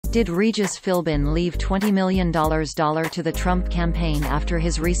Did Regis Philbin leave $20 million to the Trump campaign after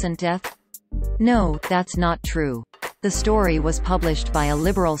his recent death? No, that's not true. The story was published by a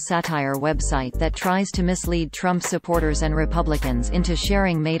liberal satire website that tries to mislead Trump supporters and Republicans into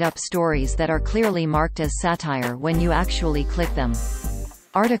sharing made-up stories that are clearly marked as satire when you actually click them.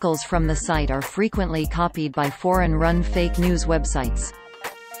 Articles from the site are frequently copied by foreign-run fake news websites.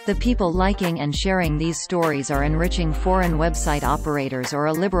 The people liking and sharing these stories are enriching foreign website operators or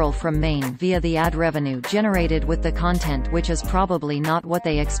a liberal from Maine via the ad revenue generated with the content, which is probably not what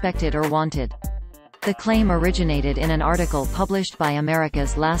they expected or wanted. The claim originated in an article published by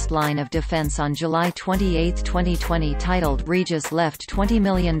America's Last Line of Defense on July 28, 2020 titled "Regis Left $20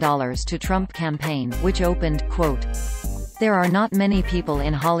 Million to Trump Campaign," which opened, quote, "There are not many people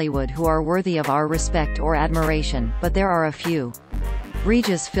in Hollywood who are worthy of our respect or admiration, but there are a few.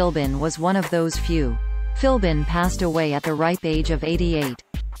 Regis Philbin was one of those few. Philbin passed away at the ripe age of 88.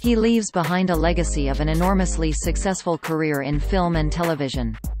 He leaves behind a legacy of an enormously successful career in film and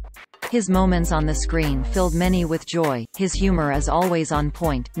television. His moments on the screen filled many with joy, his humor is always on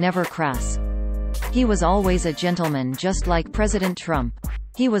point, never crass. He was always a gentleman just like President Trump.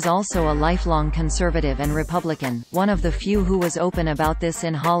 He was also a lifelong conservative and Republican, one of the few who was open about this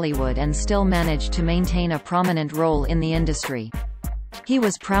in Hollywood and still managed to maintain a prominent role in the industry. He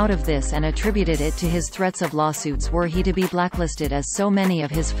was proud of this and attributed it to his threats of lawsuits were he to be blacklisted, as so many of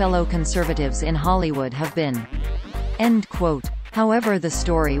his fellow conservatives in Hollywood have been." End quote. However, the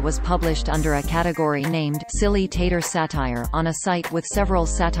story was published under a category named "Silly Tater Satire" on a site with several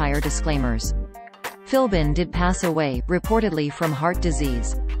satire disclaimers. Philbin did pass away, reportedly from heart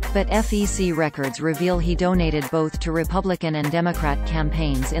disease. But FEC records reveal he donated both to Republican and Democrat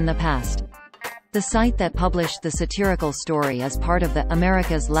campaigns in the past. The site that published the satirical story is part of the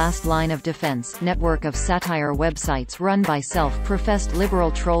America's Last Line of Defense network of satire websites run by self-professed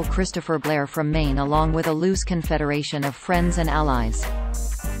liberal troll Christopher Blair from Maine, along with a loose confederation of friends and allies.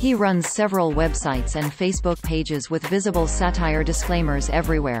 He runs several websites and Facebook pages with visible satire disclaimers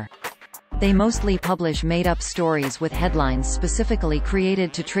everywhere. They mostly publish made-up stories with headlines specifically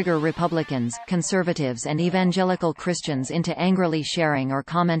created to trigger Republicans, conservatives and evangelical Christians into angrily sharing or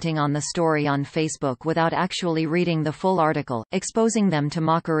commenting on the story on Facebook without actually reading the full article, exposing them to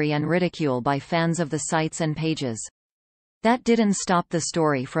mockery and ridicule by fans of the sites and pages. That didn't stop the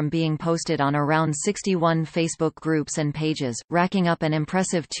story from being posted on around 61 Facebook groups and pages, racking up an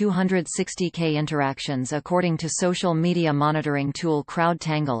impressive 260,000 interactions according to social media monitoring tool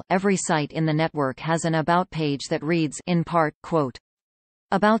CrowdTangle. Every site in the network has an About page that reads, in part, quote,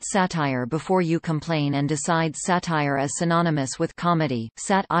 "About satire before you complain and decide satire is synonymous with comedy,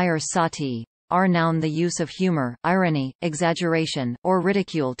 sat-ire sati, are noun the use of humor, irony, exaggeration, or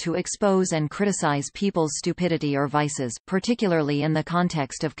ridicule to expose and criticize people's stupidity or vices, particularly in the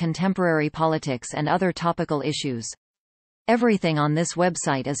context of contemporary politics and other topical issues. Everything on this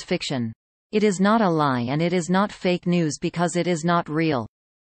website is fiction. It is not a lie and it is not fake news because it is not real.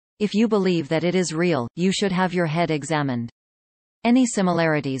 If you believe that it is real, you should have your head examined. Any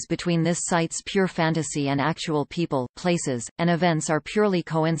similarities between this site's pure fantasy and actual people, places, and events are purely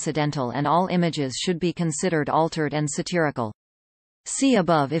coincidental, and all images should be considered altered and satirical. See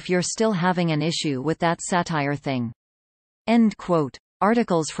above if you're still having an issue with that satire thing." End quote.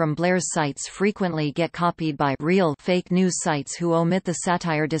 Articles from Blair's sites frequently get copied by real fake news sites who omit the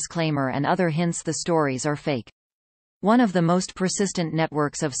satire disclaimer and other hints the stories are fake. One of the most persistent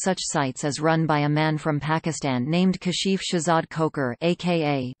networks of such sites is run by a man from Pakistan named Kashif Shahzad Khokhar,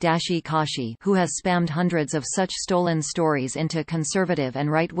 aka Dashi Kashi, who has spammed hundreds of such stolen stories into conservative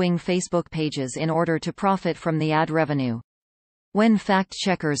and right-wing Facebook pages in order to profit from the ad revenue. When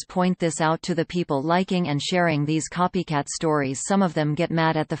fact-checkers point this out to the people liking and sharing these copycat stories, some of them get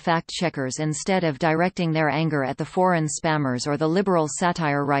mad at the fact-checkers instead of directing their anger at the foreign spammers or the liberal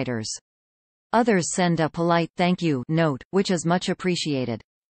satire writers. Others send a polite "thank you" note, which is much appreciated.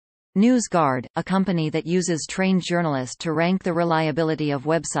 NewsGuard, a company that uses trained journalists to rank the reliability of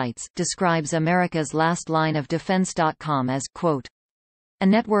websites, describes America's Last Line of Defense.com as, quote, "a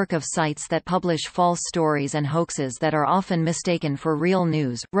network of sites that publish false stories and hoaxes that are often mistaken for real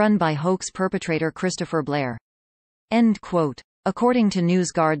news, run by hoax perpetrator Christopher Blair." End quote. According to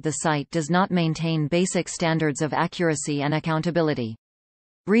NewsGuard, the site does not maintain basic standards of accuracy and accountability.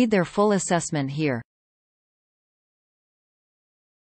 Read their full assessment here.